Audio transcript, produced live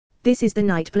"This is the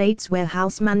Nightblade's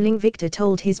warehouse," Manling Victor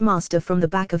told his master from the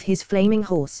back of his flaming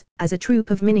horse, as a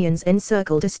troop of minions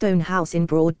encircled a stone house in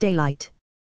broad daylight,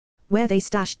 where they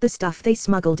stashed the stuff they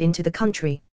smuggled into the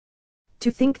country. "To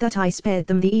think that I spared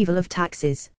them the evil of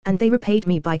taxes, and they repaid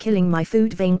me by killing my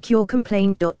food," Vainqueur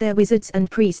complained. Their wizards and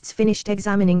priests finished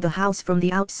examining the house from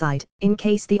the outside, in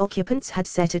case the occupants had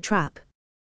set a trap.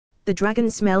 The dragon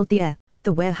smelled the air,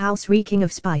 the warehouse reeking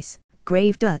of spice,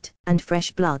 grave dirt, and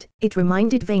fresh blood. It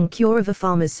reminded Vainqueur of a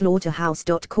farmer's slaughterhouse.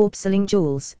 Corpseling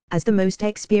Jules, as the most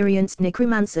experienced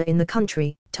necromancer in the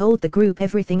country, told the group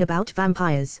everything about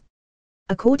vampires.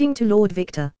 According to Lord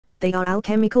Victor, they are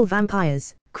alchemical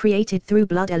vampires, created through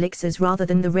blood elixirs rather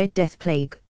than the Red Death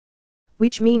Plague.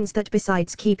 Which means that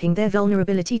besides keeping their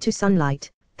vulnerability to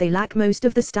sunlight, they lack most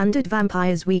of the standard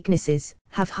vampire's weaknesses,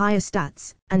 have higher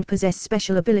stats, and possess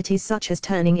special abilities such as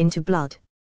turning into blood.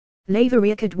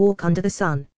 Lavaria could walk under the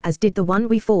sun, as did the one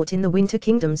we fought in the Winter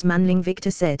Kingdoms, Manling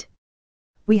Victor said.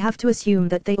 We have to assume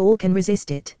that they all can resist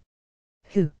it.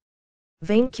 Who?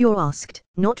 Vainqueur asked,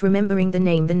 not remembering the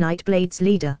name the Nightblade's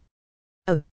leader.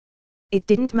 Oh. It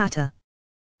didn't matter.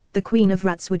 The Queen of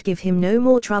Rats would give him no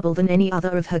more trouble than any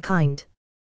other of her kind.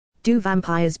 Do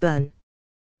vampires burn?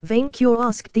 Vainqueur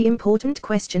asked the important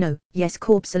question. Oh, yes,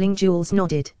 Corpseling Jules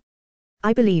nodded.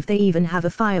 I believe they even have a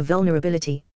fire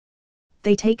vulnerability.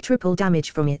 They take triple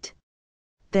damage from it.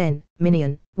 Then,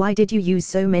 minion, why did you use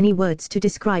so many words to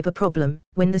describe a problem,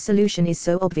 when the solution is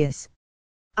so obvious?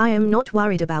 I am not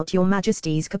worried about your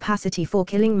Majesty's capacity for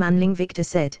killing, Manling Victor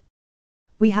said.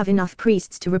 We have enough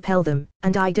priests to repel them,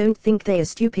 and I don't think they are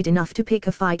stupid enough to pick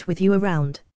a fight with you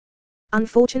around.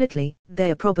 Unfortunately, they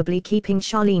are probably keeping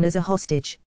Charlene as a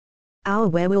hostage. Our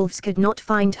werewolves could not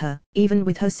find her, even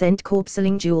with her scent,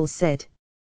 Corpseling Jules said.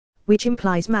 Which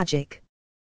implies magic.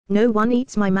 No one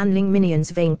eats my manling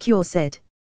minions, Vainqueur said.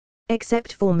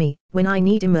 Except for me, when I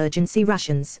need emergency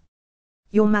rations.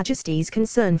 Your Majesty's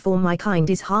concern for my kind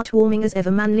is heartwarming as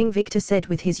ever, Manling Victor said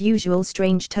with his usual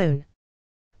strange tone.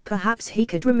 Perhaps he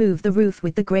could remove the roof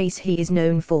with the grace he is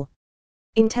known for.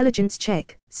 Intelligence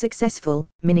check, successful,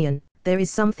 minion. There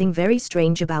is something very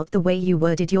strange about the way you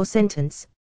worded your sentence.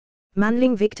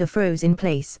 Manling Victor froze in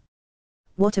place.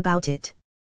 What about it?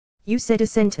 You said a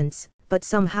sentence, but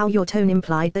somehow your tone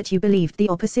implied that you believed the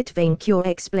opposite, Vainqueur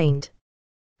explained.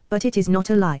 But it is not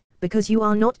a lie, because you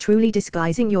are not truly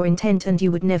disguising your intent and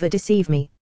you would never deceive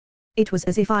me. It was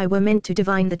as if I were meant to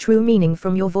divine the true meaning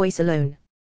from your voice alone.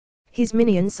 His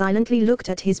minion silently looked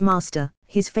at his master,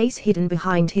 his face hidden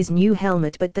behind his new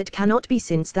helmet. But that cannot be,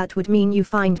 since that would mean you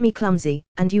find me clumsy,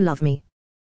 and you love me.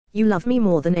 You love me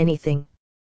more than anything.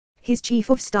 His chief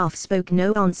of staff spoke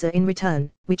no answer in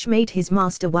return, which made his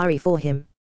master worry for him.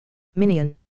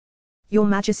 Minion. Your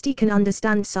Majesty can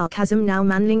understand sarcasm now,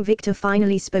 Manling Victor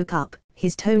finally spoke up,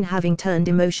 his tone having turned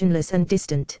emotionless and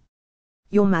distant.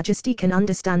 Your Majesty can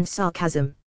understand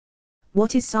sarcasm.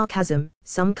 What is sarcasm?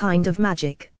 Some kind of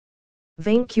magic?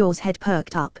 Vainqueur's head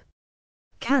perked up.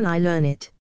 Can I learn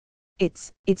it?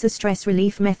 It's a stress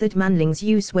relief method Manlings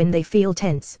use when they feel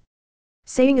tense.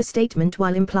 Saying a statement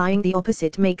while implying the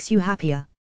opposite makes you happier.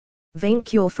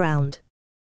 Vainqueur frowned.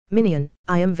 Minion,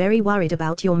 I am very worried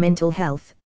about your mental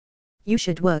health. You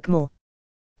should work more.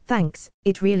 Thanks,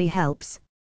 it really helps.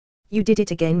 You did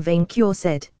it again, Vainqueur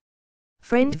said.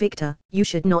 Friend Victor, you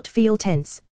should not feel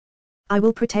tense. I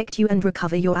will protect you and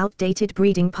recover your outdated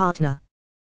breeding partner.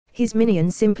 His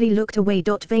minion simply looked away.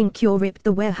 Vainqueur ripped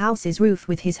the warehouse's roof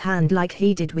with his hand like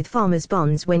he did with farmers'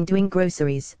 bonds when doing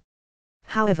groceries.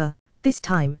 However, this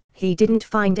time, he didn't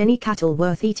find any cattle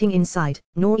worth eating inside,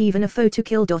 nor even a foe to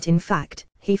kill. In fact,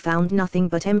 he found nothing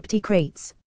but empty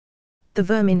crates. The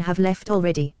vermin have left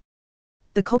already.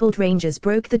 The kobold rangers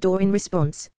broke the door in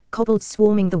response, kobolds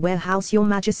swarming the warehouse. Your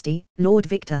Majesty, Lord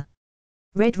Victor.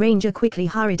 Red Ranger quickly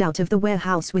hurried out of the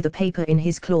warehouse with a paper in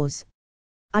his claws.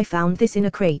 I found this in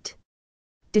a crate.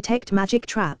 Detect magic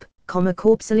trap,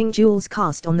 Corpseling Jules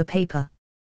cast on the paper.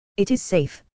 It is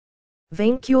safe.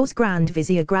 Vainqueur's Grand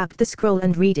Vizier grabbed the scroll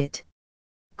and read it.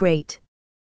 Great.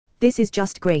 This is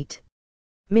just great.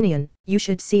 Minion, you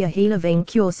should see a healer,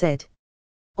 Vainqueur said.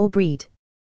 Or breed.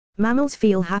 Mammals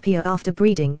feel happier after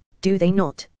breeding, do they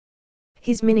not?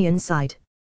 His minion sighed.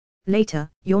 Later,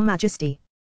 Your Majesty.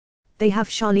 They have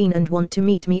Charlene and want to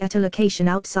meet me at a location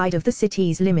outside of the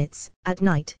city's limits, at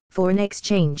night, for an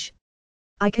exchange.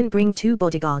 I can bring 2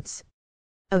 bodyguards.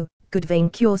 Oh, good,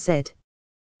 Vainqueur said.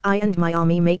 I and my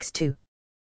army makes 2.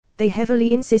 They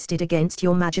heavily insisted against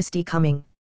Your Majesty coming.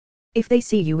 If they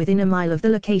see you within a mile of the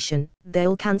location,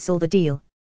 they'll cancel the deal.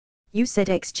 You said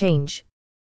exchange.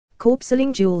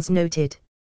 Corpseling Jules noted.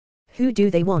 Who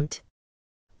do they want?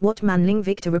 What? Manling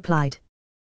Victor replied.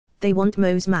 They want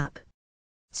Mo's map.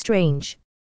 Strange.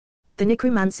 The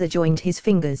necromancer joined his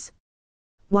fingers.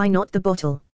 Why not the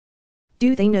bottle?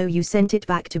 Do they know you sent it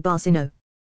back to Barsino?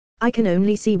 I can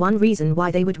only see one reason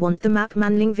why they would want the map,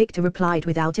 Manling Victor replied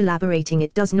without elaborating.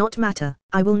 It does not matter,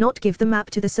 I will not give the map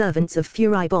to the servants of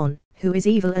Furibon, who is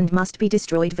evil and must be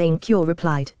destroyed, vainqueur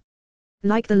replied.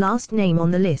 Like the last name on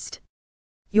the list.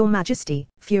 Your Majesty,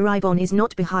 Furibon is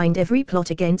not behind every plot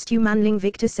against you, Manling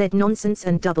Victor said nonsense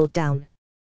and doubled down.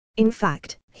 In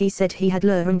fact, he said he had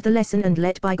learned the lesson and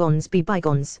let bygones be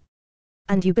bygones.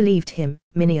 And you believed him,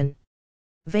 minion?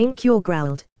 Vainqueur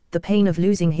growled, the pain of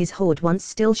losing his hoard once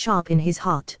still sharp in his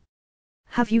heart.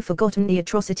 Have you forgotten the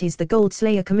atrocities the Gold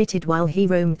Slayer committed while he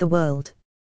roamed the world?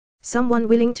 Someone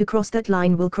willing to cross that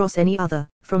line will cross any other,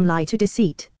 from lie to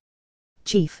deceit.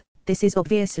 Chief, this is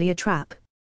obviously a trap.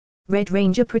 Red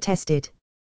Ranger protested.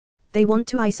 They want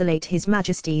to isolate His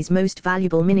Majesty's most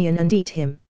valuable minion and eat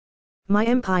him. My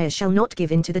empire shall not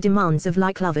give in to the demands of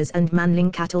like lovers and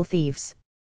manling cattle thieves.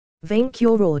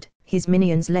 Vainqueur roared, his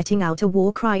minions letting out a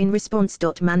war cry in response.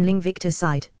 Manling Victor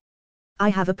sighed. I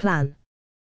have a plan.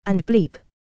 And bleep.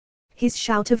 His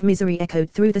shout of misery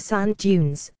echoed through the sand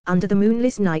dunes, under the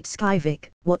moonless night sky.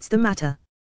 Vic, what's the matter?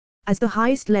 As the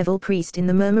highest level priest in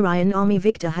the Murmurian army,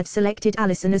 Victor had selected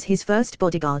Allison as his first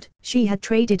bodyguard. She had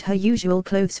traded her usual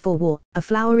clothes for war, a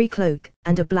flowery cloak,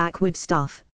 and a blackwood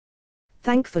staff.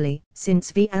 Thankfully,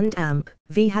 since V and Amp,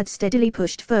 V had steadily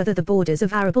pushed further the borders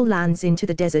of arable lands into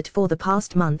the desert for the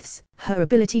past months, her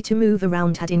ability to move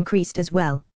around had increased as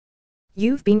well.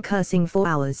 You've been cursing for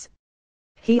hours.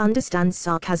 He understands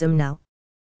sarcasm now.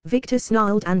 Victor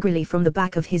snarled angrily from the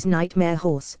back of his nightmare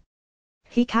horse.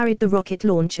 He carried the rocket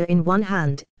launcher in one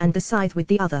hand, and the scythe with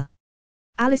the other.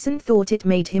 Allison thought it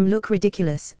made him look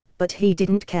ridiculous, but he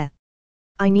didn't care.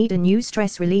 I need a new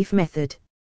stress relief method.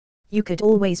 You could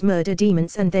always murder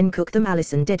demons and then cook them,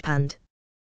 Allison deadpanned.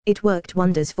 It worked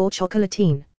wonders for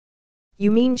Chocolatine.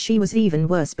 You mean she was even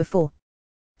worse before?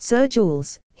 Sir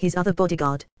Jules, his other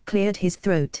bodyguard, cleared his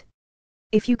throat.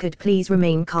 If you could please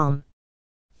remain calm.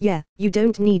 Yeah, you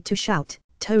don't need to shout,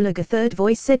 Tolag, a third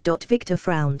voice said. Victor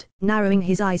frowned, narrowing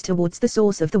his eyes towards the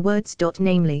source of the words.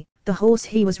 Namely, the horse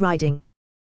he was riding.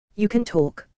 You can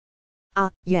talk.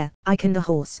 Yeah, I can. The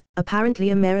horse,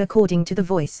 apparently a mare according to the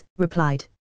voice, replied.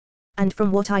 And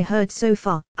from what I heard so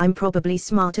far, I'm probably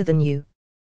smarter than you.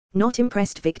 Not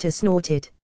impressed, Victor snorted.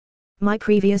 My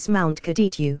previous mount could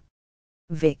eat you.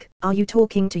 Vic, are you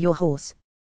talking to your horse?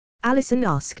 Allison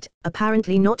asked,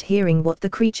 apparently not hearing what the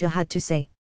creature had to say.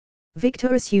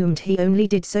 Victor assumed he only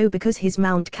did so because his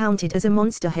mount counted as a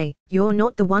monster. Hey, you're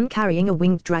not the one carrying a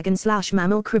winged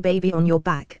dragon/mammal crybaby on your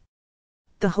back.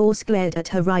 The horse glared at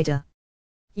her rider.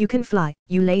 You can fly,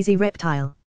 you lazy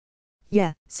reptile.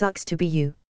 Yeah, sucks to be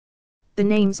you. The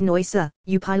name's Noisa,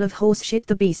 you pile of horse shit,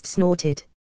 the beast snorted.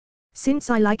 Since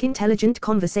I like intelligent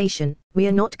conversation,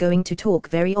 we're not going to talk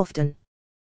very often.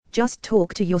 Just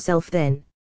talk to yourself then.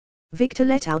 Victor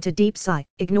let out a deep sigh,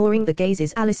 ignoring the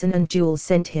gazes Allison and Jules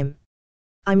sent him.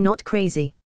 I'm not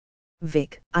crazy.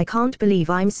 Vic, I can't believe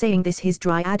I'm saying this, his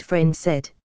dryad friend said.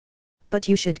 But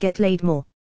you should get laid more.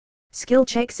 Skill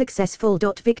check successful.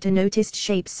 Victor noticed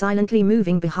shapes silently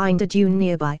moving behind a dune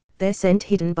nearby, their scent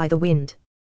hidden by the wind.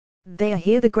 They are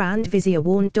here, the Grand Vizier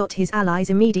warned. His allies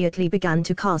immediately began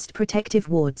to cast protective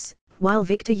wards, while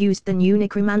Victor used the new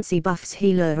necromancy buffs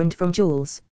he learned from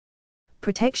Jules.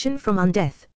 Protection from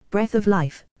undeath, breath of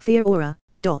life, fear aura.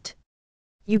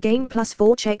 You gain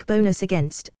 +4 check bonus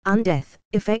against undeath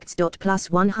effects.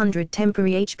 +100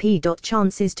 temporary HP.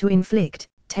 Chances to inflict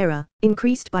terror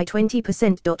increased by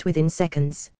 20%. Within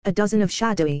seconds, a dozen of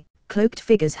shadowy, cloaked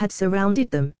figures had surrounded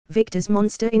them, Victor's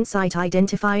monster insight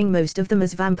identifying most of them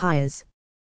as vampires.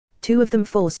 Two of them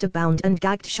forced a bound and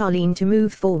gagged Charlene to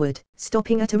move forward,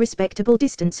 stopping at a respectable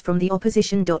distance from the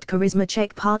opposition. Charisma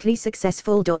check partly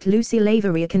successful. Lucy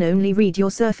Laveria can only read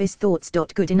your surface thoughts.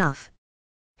 Good enough.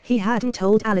 He hadn't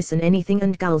told Allison anything,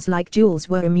 and ghouls like Jules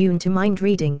were immune to mind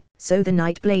reading, so the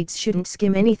Nightblades shouldn't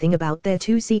skim anything about their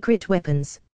two secret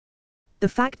weapons. The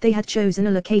fact they had chosen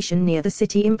a location near the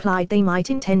city implied they might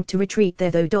intend to retreat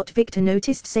there though. Victor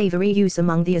noticed Savory use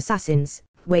among the assassins,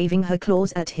 waving her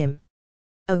claws at him.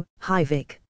 Oh, hi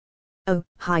Vic. Oh,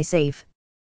 hi Save.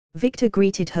 Victor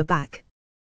greeted her back.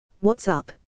 What's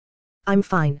up? I'm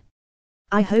fine.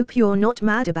 I hope you're not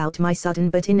mad about my sudden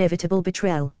but inevitable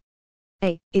betrayal.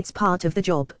 Hey, it's part of the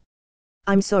job.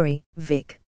 I'm sorry,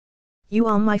 Vic. You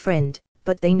are my friend,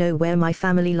 but they know where my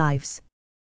family lives.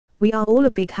 We are all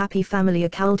a big happy family, a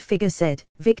cowled figure said,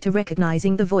 Victor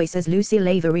recognizing the voice as Lucy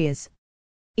Laveria's.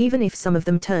 Even if some of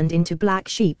them turned into black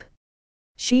sheep.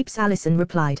 Sheeps, Allison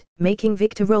replied, making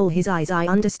Victor roll his eyes. I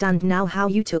understand now how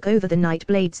you took over the Night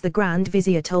Blades, the Grand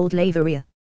Vizier told Laveria.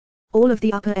 All of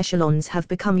the upper echelons have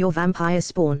become your vampire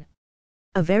spawn.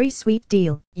 A very sweet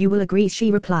deal, you will agree, she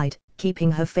replied,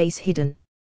 keeping her face hidden.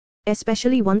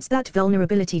 Especially once that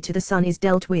vulnerability to the sun is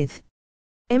dealt with.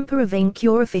 Emperor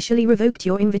Vainqueur officially revoked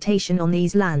your invitation on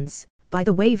these lands, by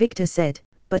the way, Victor said,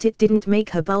 but it didn't make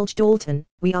her bulge. Dalton,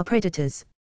 we are predators.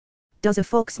 Does a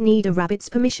fox need a rabbit's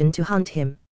permission to hunt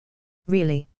him?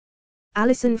 Really?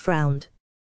 Allison frowned.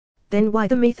 Then why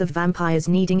the myth of vampires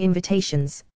needing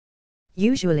invitations?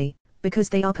 Usually, because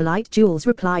they are polite, Jules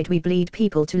replied. We bleed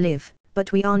people to live,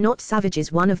 but we are not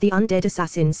savages, one of the undead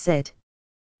assassins said.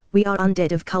 We are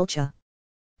undead of culture.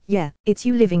 Yeah, it's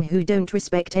you living who don't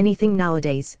respect anything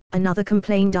nowadays, another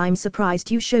complained. I'm surprised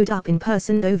you showed up in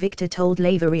person though, Victor told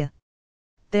Laveria.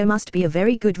 There must be a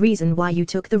very good reason why you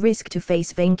took the risk to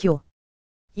face Vainqueur.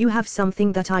 You have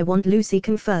something that I want, Lucy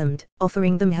confirmed,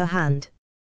 offering them her hand.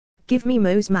 Give me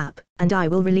Mo's map, and I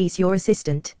will release your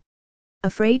assistant.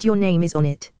 Afraid your name is on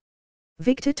it.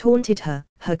 Victor taunted her,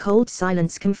 her cold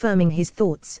silence confirming his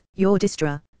thoughts. You're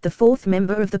Distra, the fourth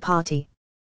member of the party.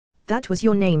 That was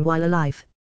your name while alive.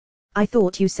 I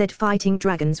thought you said fighting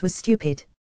dragons was stupid.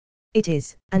 It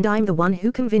is, and I'm the one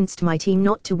who convinced my team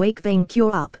not to wake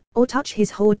Vainqueur up, or touch his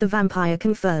hoard, the vampire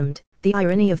confirmed, the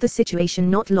irony of the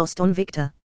situation not lost on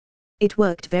Victor. It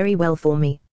worked very well for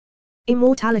me.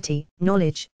 Immortality,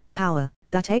 knowledge, power,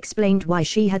 that explained why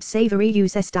she had Savory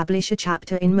use establish a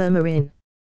chapter in Murmurin.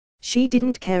 She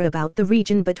didn't care about the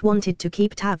region but wanted to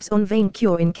keep tabs on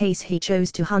Vainqueur in case he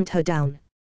chose to hunt her down.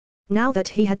 Now that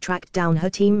he had tracked down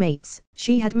her teammates,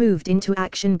 she had moved into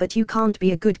action. But you can't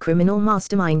be a good criminal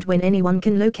mastermind when anyone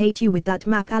can locate you with that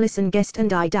map, Allison guessed,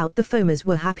 and I doubt the foamers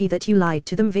were happy that you lied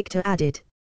to them, Victor added.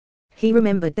 He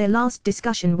remembered their last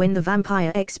discussion when the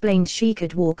vampire explained she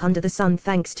could walk under the sun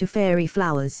thanks to fairy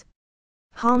flowers.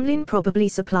 Harmlin probably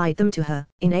supplied them to her,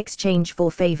 in exchange for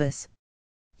favors.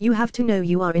 You have to know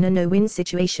you are in a no-win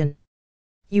situation.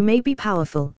 You may be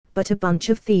powerful, but a bunch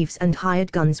of thieves and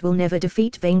hired guns will never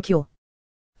defeat Vainqueur.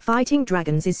 Fighting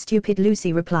dragons is stupid,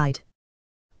 Lucy replied.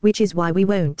 Which is why we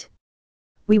won't.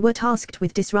 We were tasked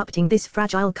with disrupting this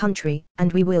fragile country,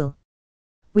 and we will.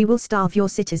 We will starve your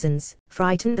citizens,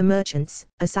 frighten the merchants,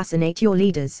 assassinate your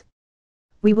leaders.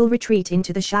 We will retreat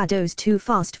into the shadows too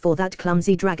fast for that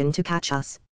clumsy dragon to catch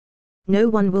us. No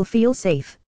one will feel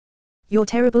safe. Your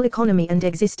terrible economy and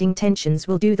existing tensions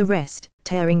will do the rest,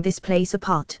 tearing this place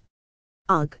apart.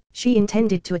 Ugh, she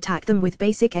intended to attack them with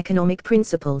basic economic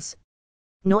principles.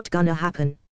 Not gonna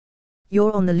happen.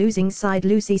 You're on the losing side,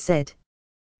 Lucy said.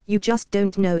 You just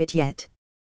don't know it yet.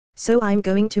 So I'm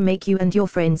going to make you and your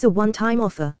friends a one-time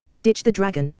offer: ditch the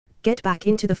dragon, get back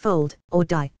into the fold, or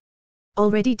die.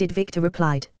 Already did, Victor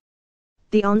replied.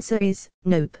 The answer is,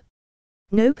 nope.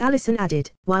 Nope, Allison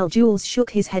added, while Jules shook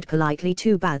his head politely.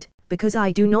 Too bad, because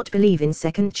I do not believe in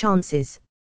second chances.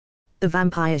 The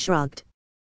vampire shrugged.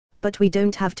 But we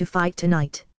don't have to fight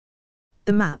tonight.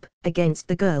 The map, against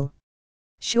the girl.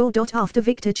 Sure. After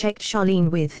Victor checked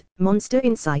Charlene with monster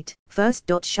insight, first.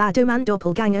 Shadowman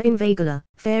doppelganger inveigler,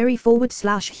 fairy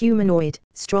 /humanoid,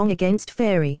 strong against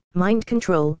fairy, mind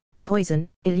control, poison,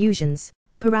 illusions,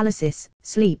 paralysis,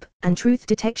 sleep, and truth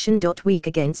detection. Weak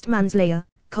against manslayer,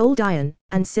 cold iron,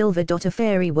 and silver. A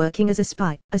fairy working as a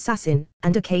spy, assassin,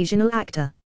 and occasional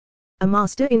actor. A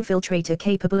master infiltrator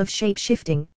capable of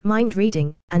shape-shifting,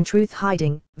 mind-reading, and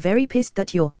truth-hiding, very pissed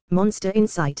that your monster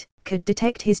insight could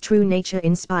detect his true nature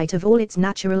in spite of all its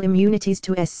natural immunities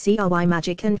to SCRY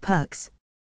magic and perks.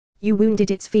 You wounded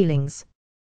its feelings.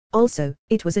 Also,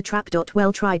 it was a trap.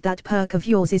 Well tried, that perk of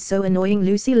yours is so annoying,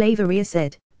 Lucy Laveria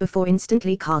said, before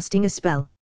instantly casting a spell.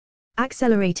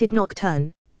 Accelerated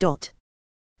Nocturne.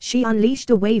 She unleashed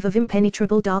a wave of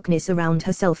impenetrable darkness around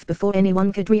herself before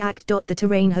anyone could react. The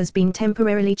terrain has been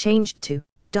temporarily changed to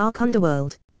dark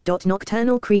underworld.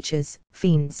 Nocturnal creatures,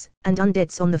 fiends, and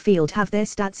undeads on the field have their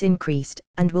stats increased,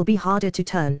 and will be harder to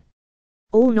turn.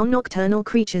 All non-nocturnal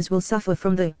creatures will suffer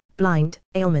from the blind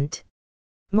ailment.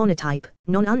 Monotype,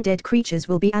 non-undead creatures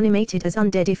will be animated as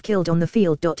undead if killed on the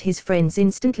field. His friends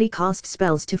instantly cast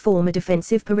spells to form a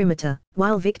defensive perimeter,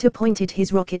 while Victor pointed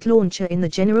his rocket launcher in the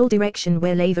general direction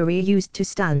where Laveria used to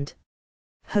stand.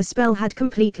 Her spell had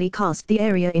completely cast the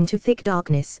area into thick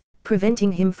darkness,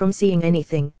 preventing him from seeing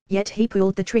anything, yet he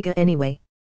pulled the trigger anyway.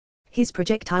 His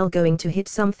projectile going to hit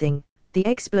something. The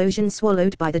explosion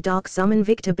swallowed by the dark summon.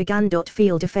 Victor began.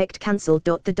 Field effect cancelled.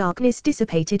 The darkness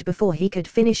dissipated before he could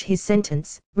finish his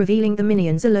sentence, revealing the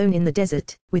minions alone in the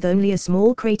desert, with only a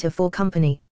small crater for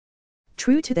company.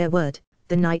 True to their word,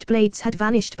 the night blades had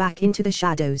vanished back into the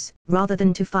shadows, rather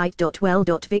than to fight. Well,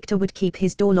 Victor would keep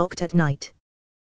his door locked at night.